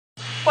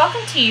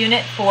Welcome to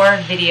Unit 4,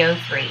 Video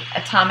 3,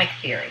 Atomic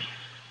Theory.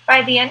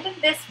 By the end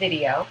of this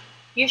video,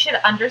 you should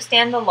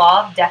understand the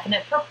law of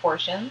definite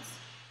proportions.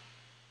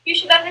 You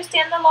should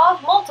understand the law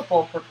of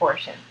multiple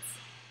proportions.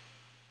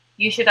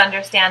 You should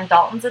understand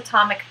Dalton's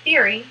atomic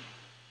theory.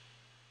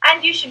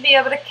 And you should be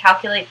able to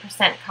calculate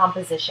percent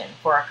composition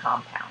for a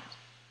compound.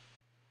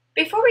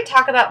 Before we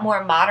talk about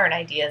more modern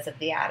ideas of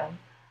the atom,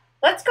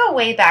 let's go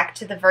way back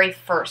to the very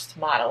first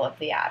model of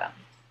the atom.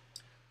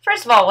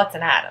 First of all, what's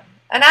an atom?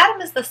 An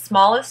atom is the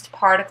smallest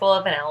particle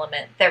of an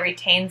element that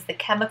retains the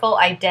chemical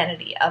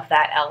identity of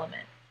that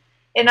element.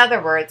 In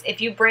other words, if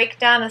you break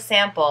down a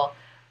sample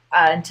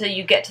until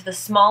you get to the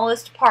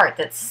smallest part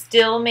that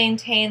still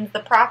maintains the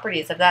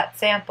properties of that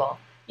sample,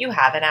 you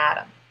have an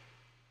atom.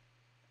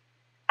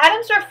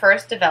 Atoms were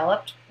first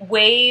developed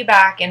way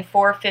back in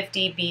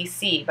 450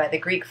 BC by the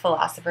Greek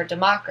philosopher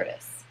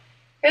Democritus.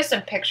 Here's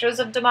some pictures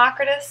of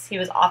Democritus. He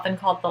was often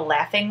called the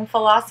laughing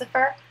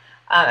philosopher,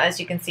 as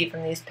you can see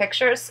from these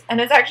pictures.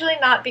 And it's actually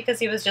not because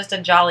he was just a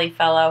jolly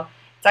fellow.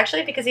 It's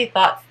actually because he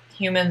thought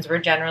humans were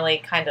generally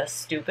kind of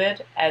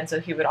stupid, and so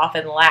he would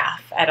often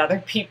laugh at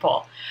other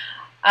people.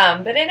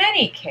 But in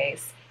any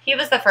case, he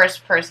was the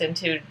first person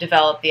to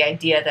develop the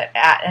idea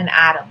that an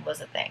atom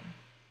was a thing.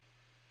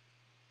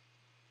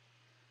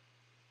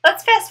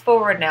 Let's fast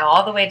forward now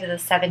all the way to the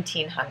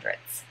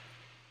 1700s.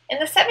 In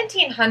the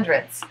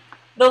 1700s,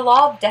 the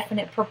law of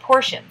definite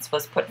proportions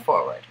was put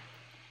forward.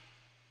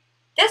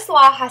 This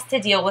law has to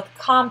deal with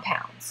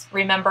compounds.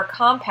 Remember,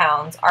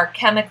 compounds are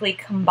chemically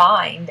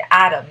combined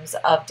atoms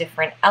of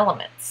different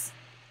elements.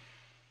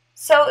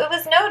 So it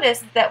was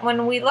noticed that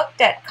when we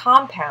looked at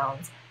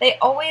compounds, they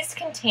always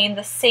contain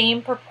the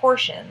same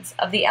proportions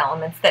of the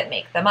elements that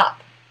make them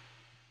up.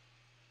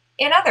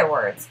 In other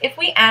words, if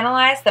we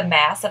analyze the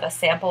mass of a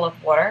sample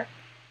of water,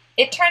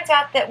 it turns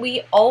out that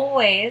we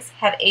always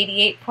have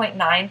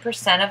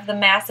 88.9% of the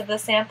mass of the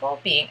sample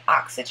being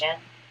oxygen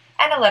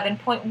and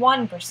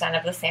 11.1%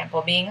 of the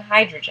sample being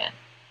hydrogen.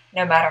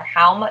 No matter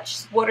how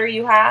much water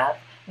you have,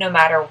 no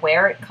matter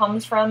where it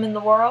comes from in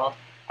the world,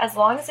 as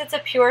long as it's a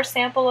pure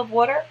sample of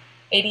water,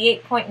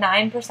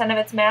 88.9% of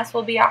its mass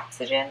will be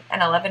oxygen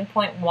and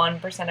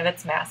 11.1% of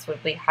its mass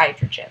would be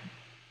hydrogen.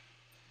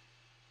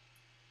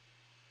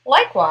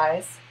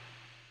 Likewise,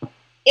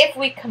 if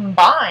we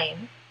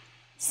combine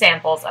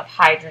samples of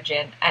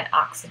hydrogen and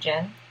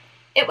oxygen,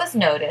 it was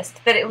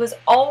noticed that it was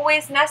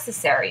always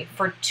necessary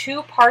for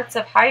 2 parts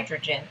of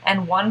hydrogen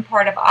and 1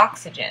 part of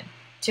oxygen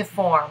to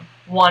form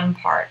 1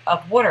 part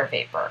of water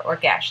vapor or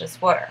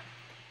gaseous water.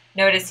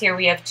 Notice here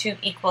we have 2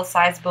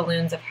 equal-sized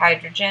balloons of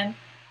hydrogen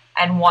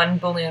and 1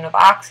 balloon of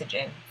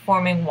oxygen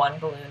forming 1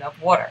 balloon of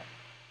water.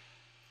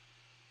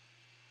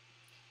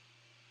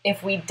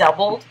 If we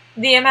doubled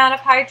the amount of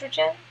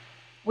hydrogen,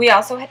 we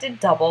also had to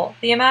double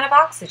the amount of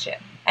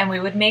oxygen, and we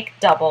would make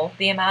double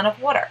the amount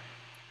of water.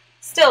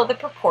 Still, the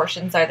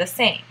proportions are the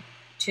same.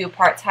 2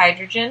 parts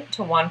hydrogen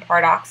to 1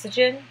 part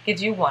oxygen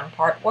gives you 1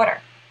 part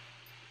water.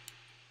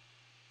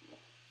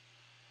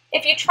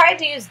 If you tried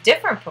to use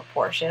different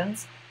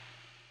proportions,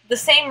 the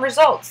same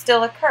result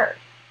still occurred.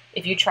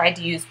 If you tried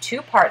to use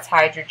 2 parts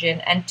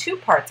hydrogen and 2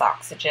 parts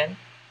oxygen,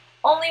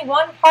 only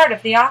 1 part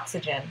of the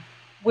oxygen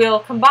will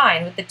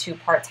combine with the 2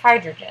 parts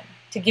hydrogen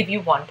to give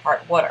you 1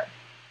 part water.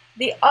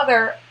 The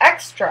other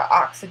extra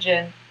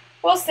oxygen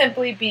will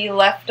simply be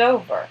left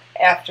over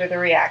after the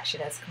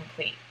reaction is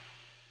complete.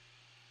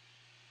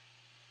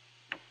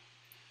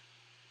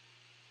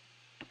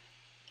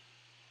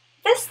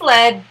 This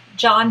led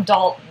John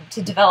Dalton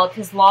to develop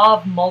his law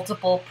of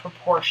multiple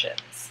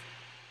proportions.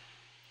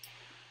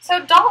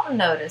 So Dalton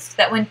noticed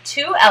that when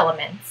 2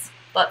 elements,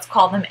 let's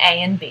call them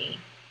A and B,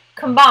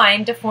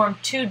 combine to form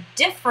 2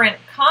 different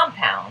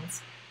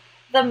compounds,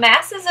 the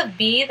masses of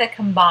B that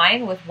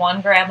combine with 1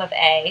 gram of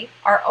A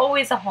are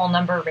always a whole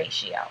number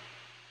ratio.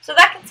 So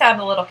that can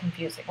sound a little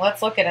confusing.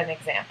 Let's look at an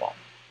example.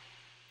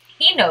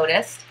 He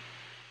noticed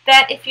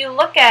that if you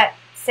look at,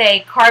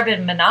 say,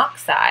 carbon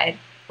monoxide,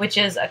 which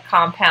is a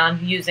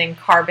compound using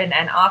carbon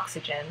and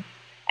oxygen,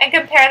 and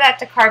compare that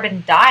to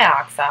carbon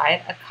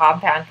dioxide, a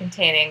compound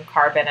containing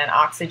carbon and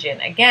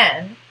oxygen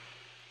again,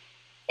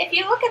 if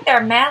you look at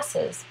their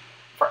masses,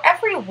 for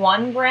every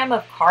 1 gram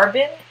of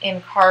carbon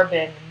in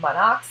carbon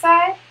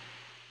monoxide,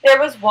 there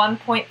was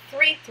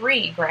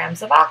 1.33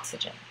 grams of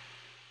oxygen.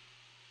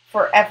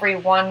 For every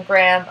 1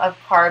 gram of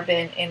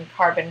carbon in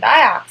carbon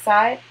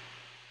dioxide,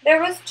 there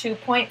was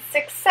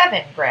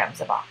 2.67 grams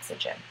of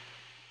oxygen.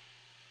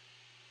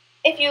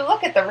 If you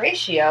look at the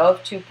ratio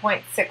of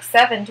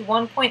 2.67 to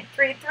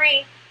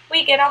 1.33,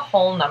 we get a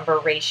whole number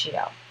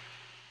ratio.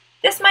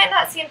 This might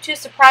not seem too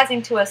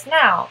surprising to us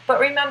now, but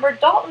remember,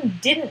 Dalton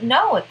didn't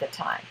know at the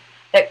time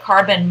that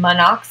carbon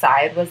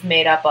monoxide was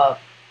made up of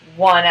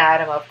 1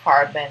 atom of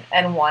carbon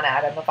and 1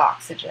 atom of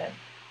oxygen,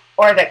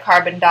 or that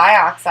carbon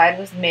dioxide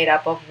was made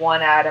up of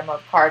 1 atom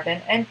of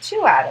carbon and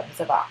 2 atoms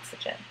of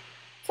oxygen.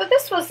 So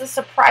this was a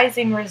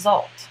surprising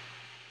result.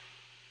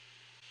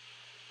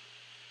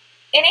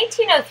 In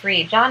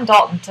 1803, John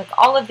Dalton took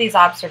all of these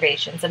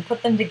observations and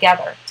put them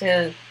together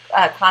to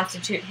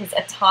constitute his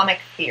atomic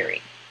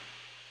theory.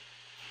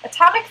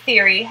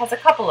 theory has a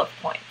couple of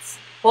points.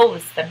 We'll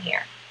list them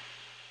here.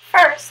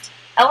 First,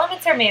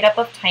 elements are made up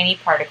of tiny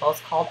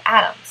particles called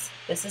atoms.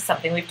 This is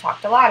something we've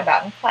talked a lot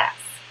about in class.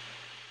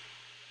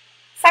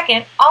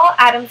 Second, all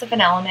atoms of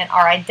an element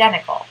are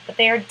identical, but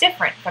they are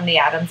different from the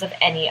atoms of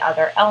any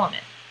other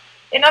element.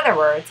 In other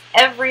words,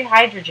 every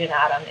hydrogen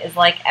atom is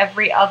like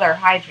every other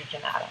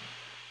hydrogen atom.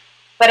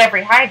 But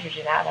every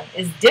hydrogen atom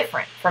is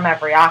different from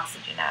every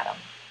oxygen atom.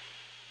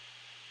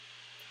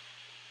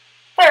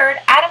 Third,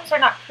 atoms are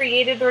not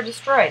created or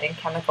destroyed in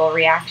chemical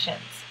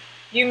reactions.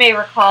 You may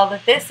recall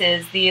that this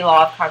is the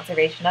law of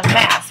conservation of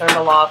mass, or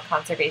the law of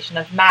conservation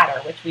of matter,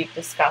 which we've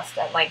discussed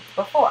at length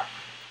before.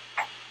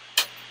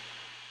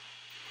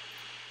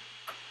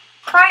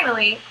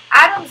 Finally,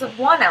 atoms of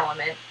one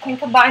element can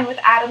combine with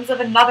atoms of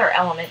another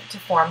element to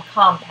form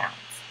compounds.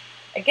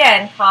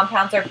 Again,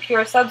 compounds are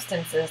pure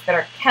substances that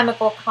are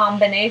chemical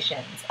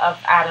combinations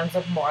of atoms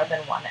of more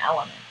than one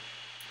element.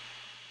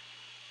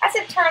 As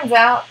it turns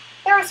out,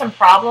 there are some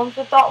problems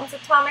with Dalton's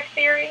atomic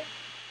theory.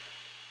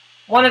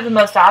 One of the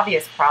most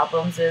obvious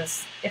problems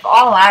is, if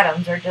all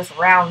atoms are just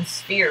round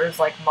spheres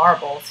like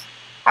marbles,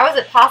 how is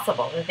it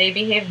possible that they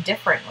behave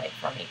differently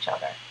from each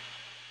other?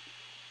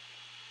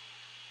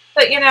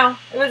 But you know,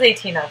 it was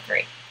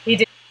 1803.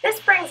 This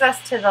brings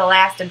us to the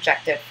last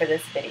objective for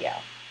this video.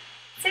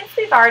 Since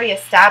we've already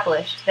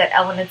established that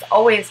elements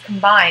always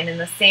combine in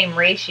the same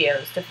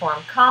ratios to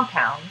form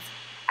compounds,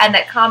 and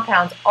that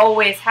compounds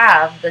always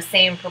have the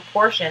same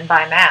proportion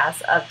by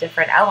mass of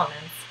different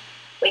elements,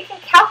 we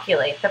can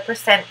calculate the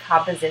percent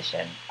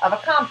composition of a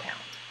compound.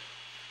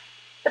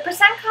 The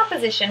percent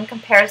composition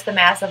compares the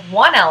mass of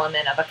one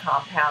element of a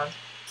compound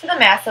to the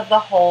mass of the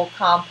whole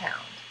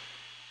compound.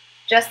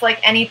 Just like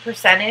any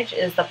percentage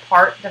is the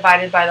part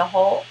divided by the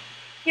whole,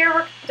 here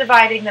we're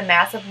dividing the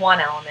mass of one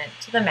element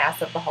to the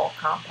mass of the whole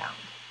compound.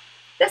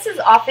 This is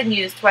often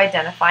used to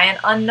identify an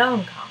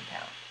unknown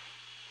compound.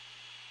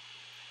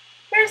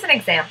 Here's an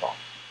example.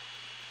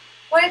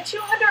 When a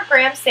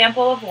 200-gram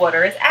sample of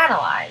water is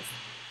analyzed,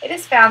 it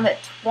is found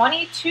that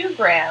 22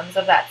 grams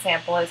of that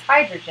sample is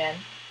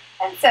hydrogen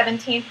and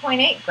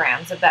 17.8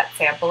 grams of that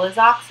sample is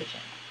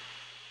oxygen.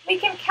 We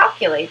can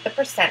calculate the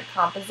percent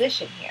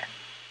composition here.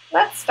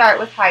 Let's start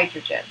with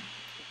hydrogen.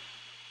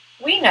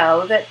 We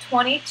know that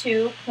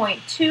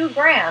 22.2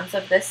 grams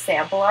of this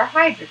sample are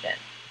hydrogen.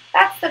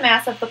 That's the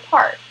mass of the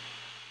part.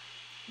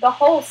 The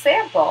whole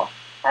sample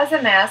has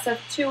a mass of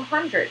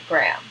 200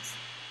 grams.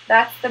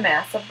 That's the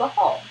mass of the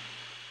whole.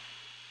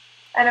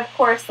 And of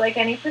course, like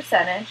any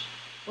percentage,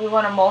 we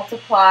want to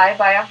multiply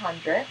by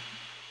 100.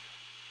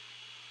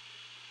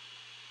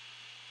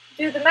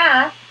 Do the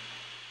math,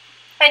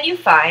 and you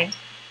find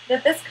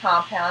that this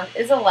compound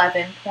is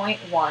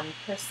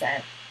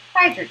 11.1%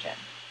 hydrogen.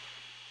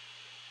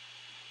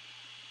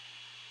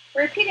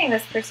 Repeating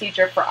this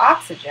procedure for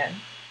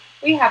oxygen,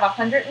 we have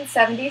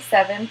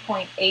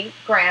 177.8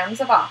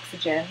 grams of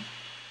oxygen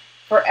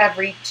for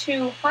every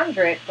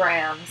 200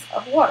 grams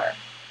of water,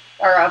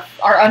 or of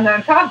our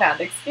unknown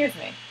compound, excuse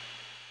me.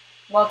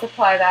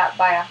 Multiply that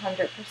by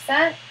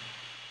 100%,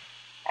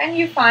 and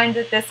you find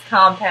that this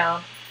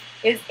compound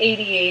is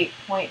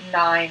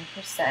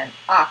 88.9%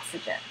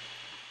 oxygen.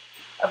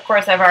 Of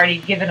course, I've already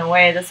given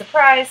away the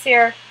surprise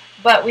here,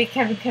 but we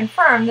can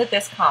confirm that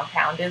this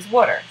compound is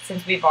water,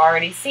 since we've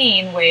already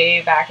seen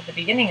way back at the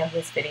beginning of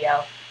this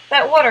video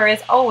that water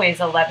is always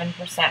 11%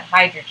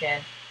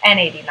 hydrogen and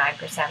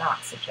 89%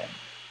 oxygen.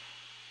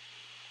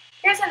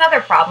 Here's another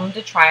problem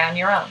to try on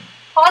your own.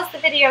 Pause the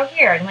video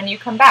here, and when you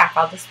come back,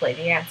 I'll display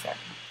the answer.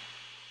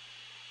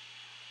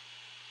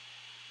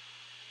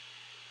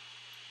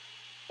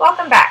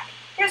 Welcome back.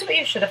 Here's what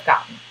you should have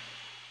gotten.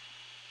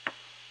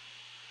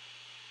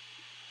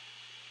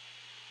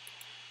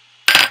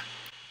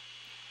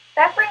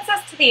 That brings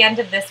us to the end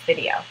of this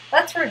video.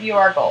 Let's review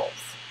our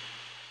goals.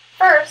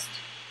 First,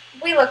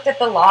 we looked at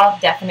the law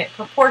of definite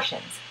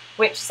proportions,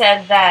 which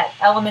said that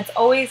elements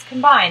always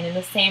combine in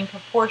the same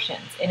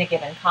proportions in a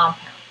given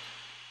compound.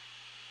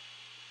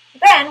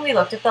 Then we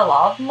looked at the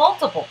law of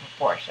multiple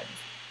proportions,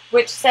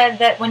 which said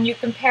that when you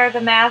compare the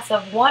mass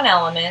of one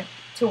element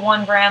to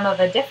 1 gram of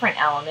a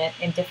different element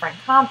in different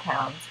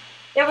compounds,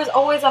 there was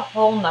always a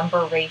whole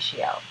number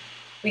ratio.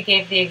 We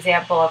gave the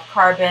example of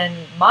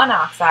carbon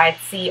monoxide,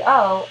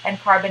 CO, and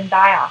carbon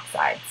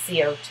dioxide,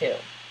 CO2.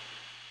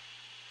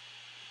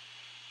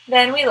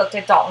 Then we looked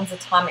at Dalton's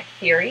atomic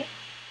theory.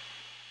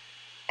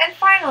 And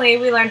finally,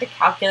 we learned to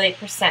calculate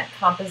percent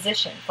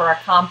composition for a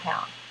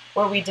compound,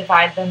 where we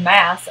divide the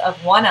mass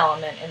of one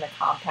element in the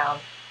compound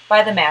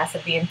by the mass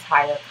of the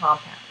entire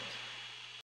compound.